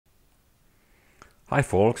Hi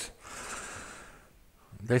folks,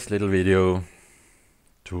 this little video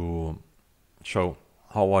to show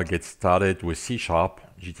how I get started with C Sharp,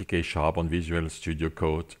 GTK Sharp on Visual Studio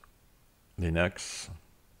Code Linux.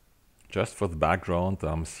 Just for the background,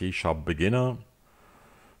 I'm C Sharp beginner,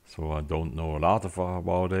 so I don't know a lot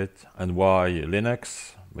about it. And why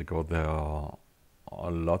Linux? Because there are a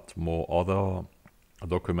lot more other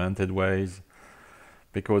documented ways.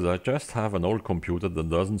 Because I just have an old computer that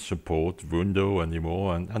doesn't support Windows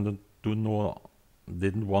anymore and didn't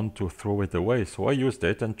want to throw it away, so I used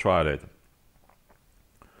it and tried it.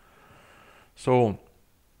 So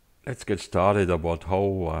let's get started about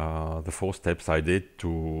how the 4 steps I did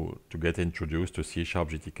to get introduced to C Sharp,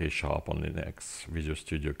 GTK Sharp on Linux, Visual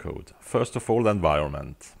Studio Code. First of all, the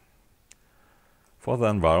environment. For the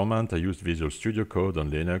environment, I used Visual Studio Code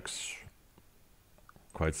on Linux.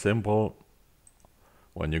 Quite simple.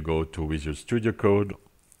 When you go to Visual Studio Code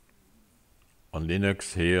on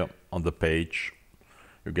Linux, here on the page,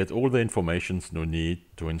 you get all the information you need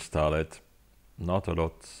to install it. Not a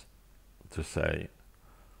lot to say.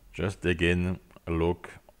 Just dig in, look,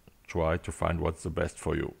 try to find what's the best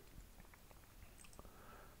for you.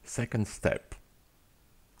 Second step,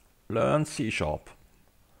 learn C Sharp.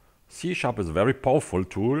 C Sharp is a very powerful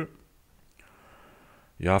tool.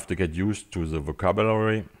 You have to get used to the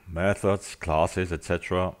vocabulary, methods, classes,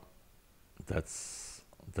 etc. That's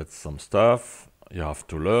some stuff. You have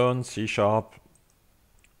to learn C Sharp.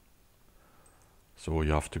 So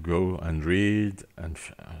you have to go and read and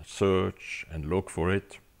search and look for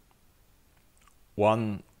it.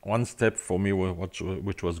 One step for me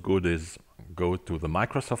which was good is go to the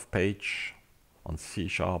Microsoft page on C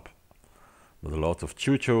Sharp. There's a lot of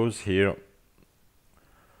tutors here.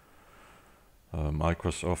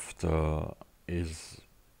 Microsoft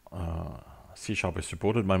C Sharp is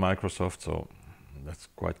supported by Microsoft, so that's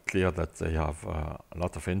quite clear that they have a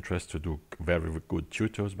lot of interest to do very good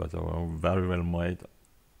tutors, but they were very well made. It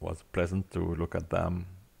was pleasant to look at them.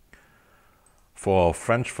 For our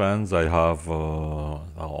French friends, I have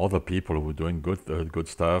other people who are doing good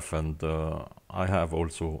stuff, and I have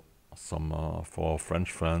also some for our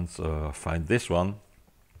French friends. Find this one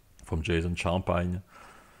from Jason Champagne.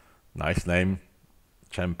 Nice name,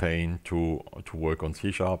 Champagne, to work on C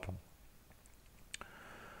Sharp.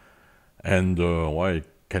 And I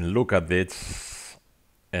can look at this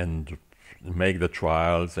and make the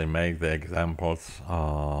trials and make the examples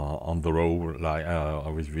on the row, like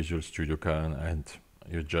with Visual Studio Code, and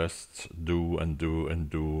you just do and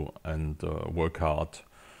work hard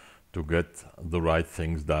to get the right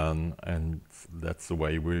things done, and that's the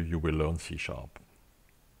way you will learn C Sharp.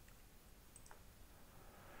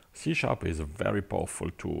 C Sharp is a very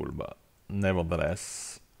powerful tool, but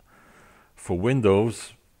nevertheless, for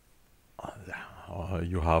Windows,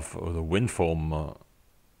 you have the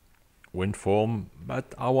WinForm,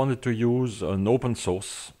 but I wanted to use an open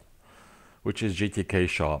source, which is GTK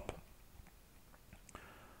Sharp.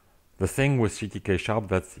 The thing with GTK Sharp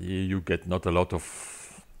that you get not a lot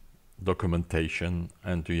of documentation,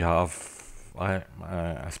 and you have I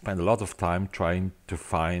spent a lot of time trying to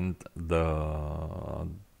find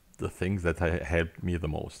the things that helped me the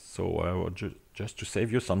most. So just to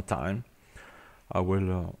save you some time, I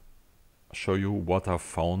will show you what I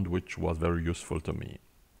found which was very useful to me.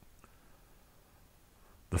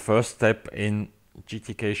 The first step in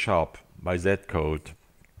GTK Sharp by Zcode.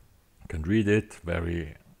 You can read it,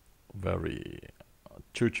 very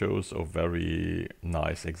tutors of very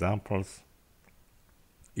nice examples,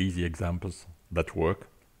 easy examples that work.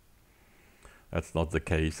 That's not the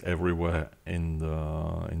case everywhere in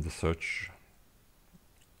the searched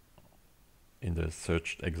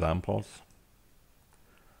examples.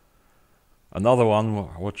 Another one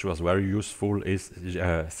which was very useful is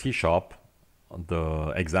C Sharp,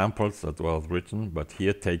 the examples that was written, but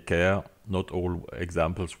here take care, not all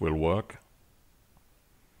examples will work.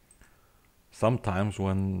 Sometimes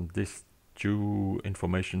when this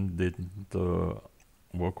information didn't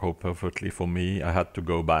work out perfectly for me, I had to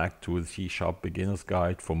go back to the C Sharp Beginner's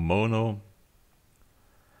Guide for Mono.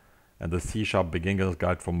 And the C Sharp Beginner's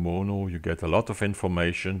Guide for Mono, you get a lot of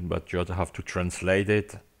information, but you have to translate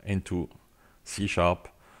it into C Sharp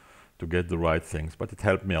to get the right things, but it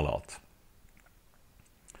helped me a lot.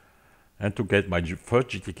 And to get my first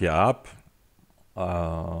GTK app,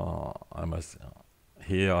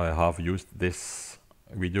 here I have used this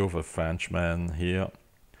video of a Frenchman here.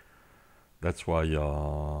 That's why,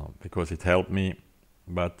 because it helped me,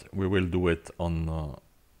 but we will do it on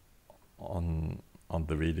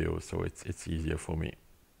the video, so it's easier for me.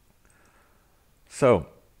 So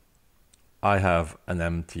I have an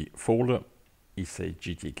empty folder, EC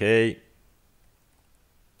GTK,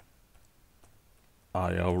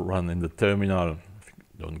 I run in the terminal. If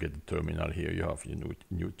you don't get the terminal here, you have your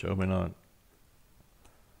new terminal,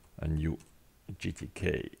 a new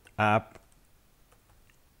GTK app.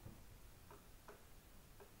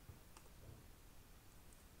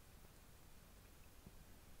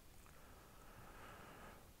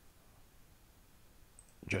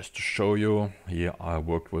 Just to show you, here I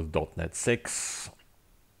worked with .NET 6.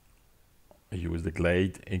 I use the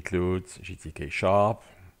Glade, includes GTK Sharp.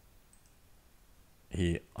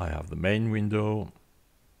 Here I have the main window.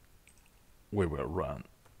 We will run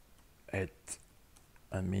it,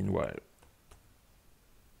 and meanwhile,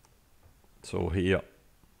 so here,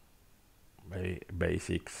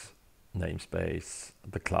 basics, namespace,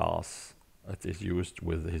 the class that is used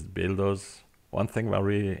with his builders. One thing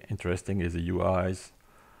very interesting is the UIs,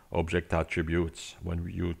 object attributes, when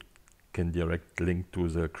you can direct link to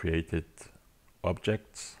the created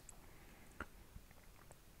objects.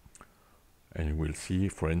 And you will see,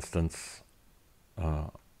 for instance,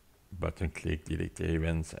 button click, delete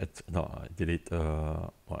events,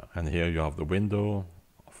 and here you have the window.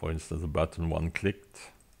 For instance, the button one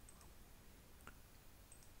clicked.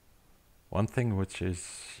 One thing which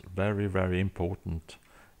is very, very important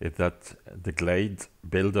is that the Glade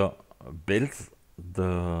builder builds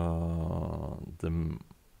the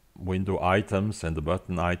window items and the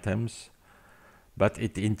button items, but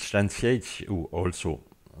it instantiates you also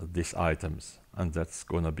these items, and that's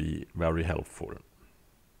gonna be very helpful.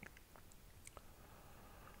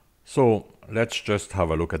 So let's just have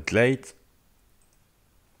a look at Glade.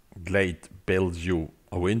 Glade builds you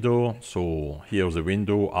a window. So here's a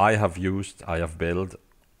window I have built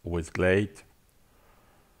with Glade.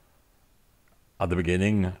 At the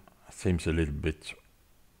beginning, seems a little bit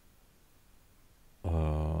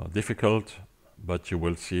difficult, but you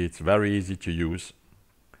will see it's very easy to use.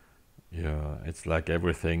 Yeah, it's like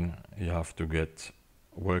everything. You have to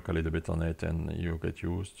work a little bit on it, and you get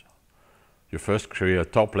used. You first create a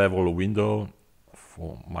top level window.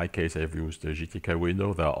 For my case, I've used the GTK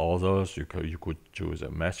window. There are others. You could choose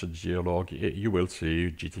a message dialog. You will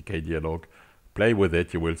see GTK dialog. Play with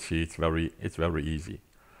it. You will see it's very easy.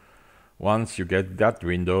 Once you get that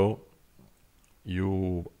window,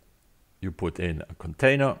 you put in a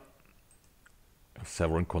container,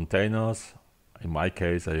 several containers. In my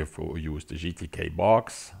case, I have used the GTK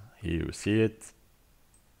box. Here you see it.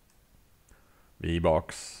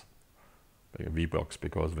 VBox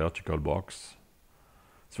because vertical box.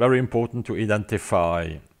 It's very important to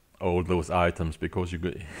identify all those items, because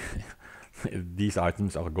these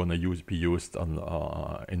items are gonna be used in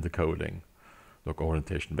the coding. Look,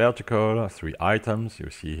 orientation vertical, 3 items. You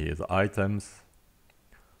see here the items.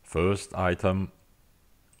 First item,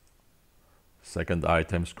 second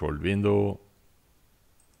item, scroll window.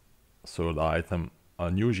 Third item, a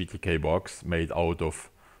new GTK box made out of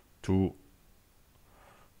two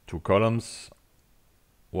columns.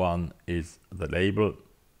 One is the label,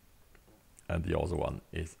 and the other one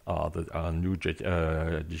is the new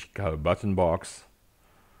GTK button box.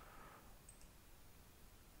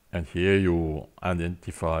 And here you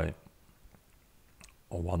identify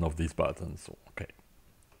one of these buttons. Okay.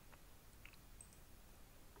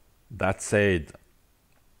 That said,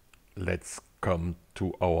 let's come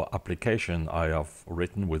to our application I have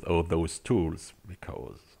written with all those tools,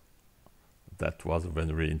 because that was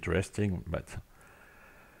very interesting, but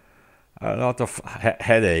a lot of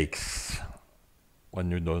headaches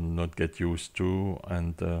when you do not get used to,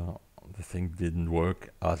 and the thing didn't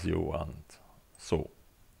work as you want. So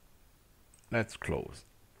let's close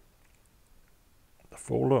the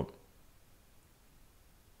folder.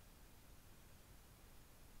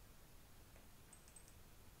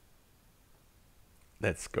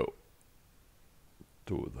 Let's go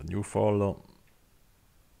to the new folder.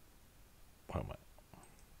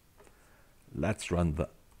 Let's run the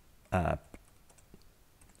app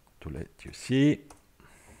to let you see.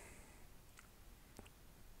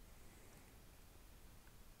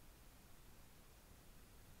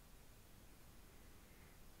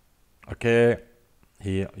 Okay,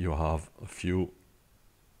 here you have a few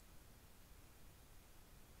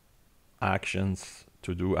actions,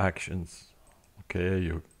 to-do actions. Okay,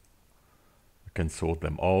 you can sort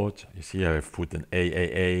them out. You see I've put an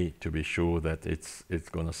AAA to be sure that it's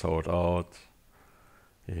gonna sort out.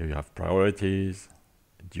 Here you have priorities,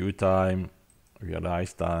 due time,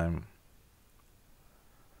 realize time.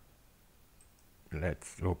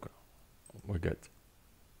 Let's look, we get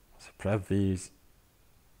suppress these.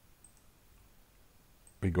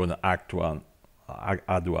 We're gonna add one.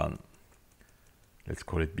 Let's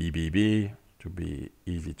call it BBB to be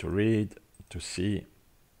easy to read, to see.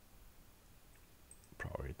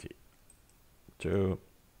 Priority 2,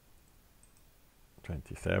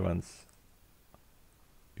 27th,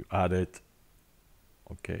 you add it,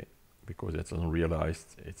 okay, because it's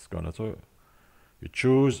unrealized, it's gonna do. You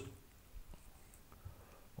choose,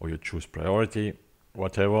 or you choose priority,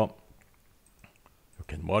 whatever. You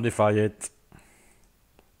can modify it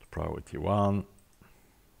to priority 1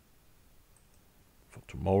 for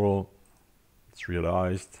tomorrow. It's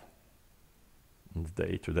realized on the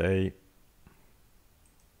day today.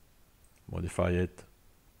 Modify it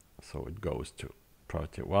so it goes to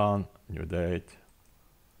priority 1, new date.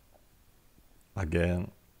 Again,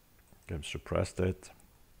 you can suppress it.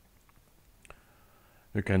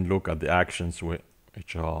 You can look at the actions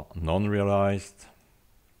which are non-realized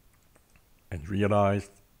and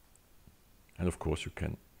realized, and of course you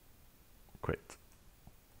can quit.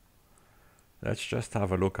 Let's just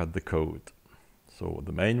have a look at the code. So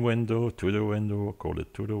the main window, ToDo window, call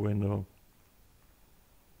it ToDo window,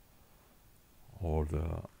 or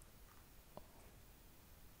the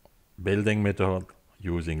building method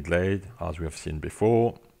using Glade, as we have seen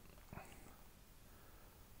before.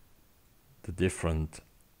 The different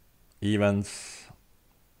events.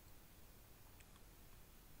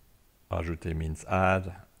 Ajouter means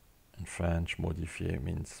add. In French, modifier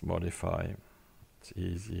means modify. It's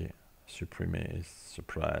easy. Supprimer is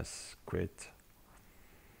suppress, quit.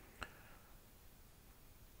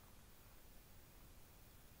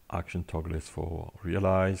 Action toggle is for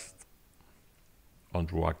realized.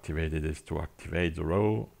 Undo activated is to activate the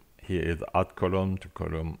row. Here is the add column to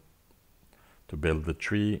build the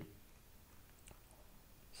tree.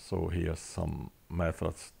 So here's some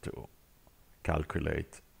methods to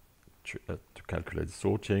calculate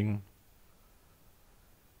sorting.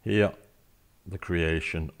 Here, the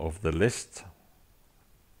creation of the list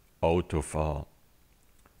out of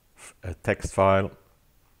a text file,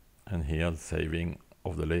 and here the saving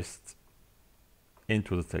of the list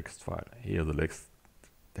into the text file. Here the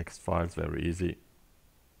text file is very easy,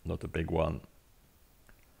 not a big one.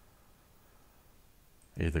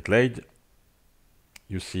 Here's the Glade.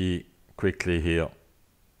 You see quickly here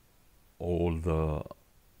all the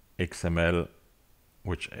XML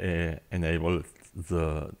which enable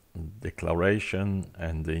the declaration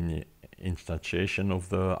and the instantiation of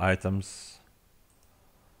the items.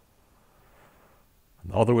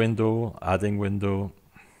 Another window, adding window.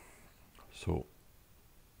 So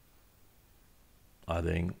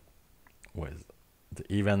adding with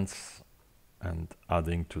the events and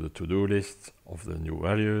adding to the to-do list of the new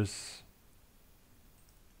values.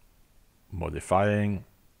 Modifying,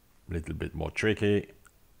 a little bit more tricky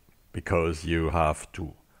because you have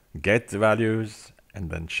to get the values and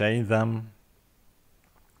then change them.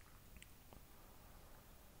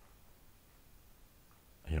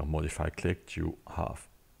 Here, modify clicked, you have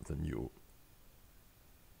the new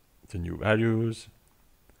values.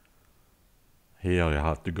 Here you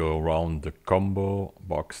have to go around the combo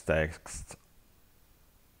box text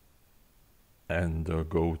and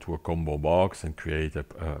go to a combo box and create a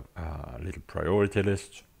little priority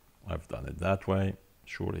list. I've done it that way.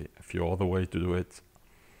 Surely a few other ways to do it.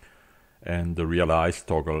 And the realize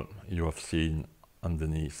toggle you have seen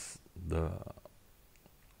underneath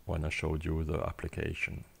when I showed you the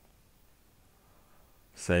application.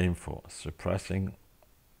 Same for suppressing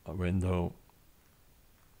a window,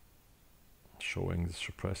 showing the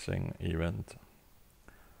suppressing event.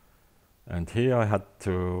 And here I had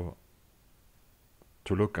to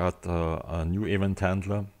look at a new event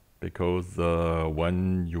handler, because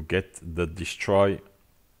when you get the destroy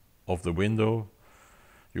of the window,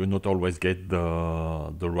 you not always get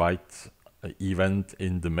the right event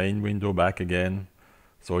in the main window back again.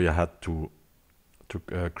 So you had to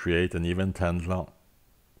create an event handler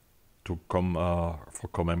to for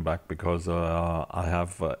coming back, because I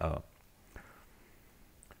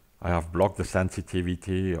have blocked the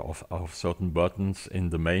sensitivity of certain buttons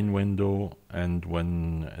in the main window, and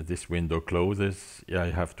when this window closes,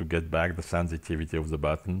 I have to get back the sensitivity of the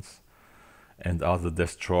buttons. And as the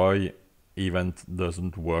destroy event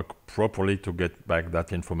doesn't work properly to get back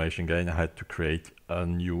that information again, I had to create a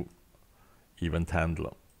new event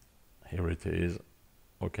handler. Here it is.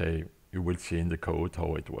 Okay, you will see in the code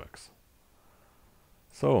how it works.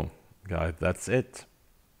 So, guys, that's it.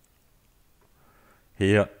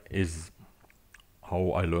 Here is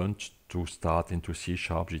how I learned to start into C#,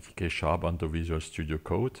 GTK# under Visual Studio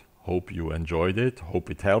Code. Hope you enjoyed it.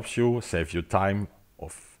 Hope it helps you, saves you time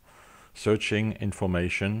of searching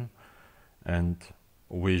information, and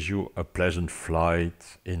wish you a pleasant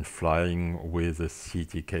flight in flying with the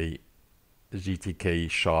GTK#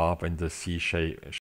 and the C#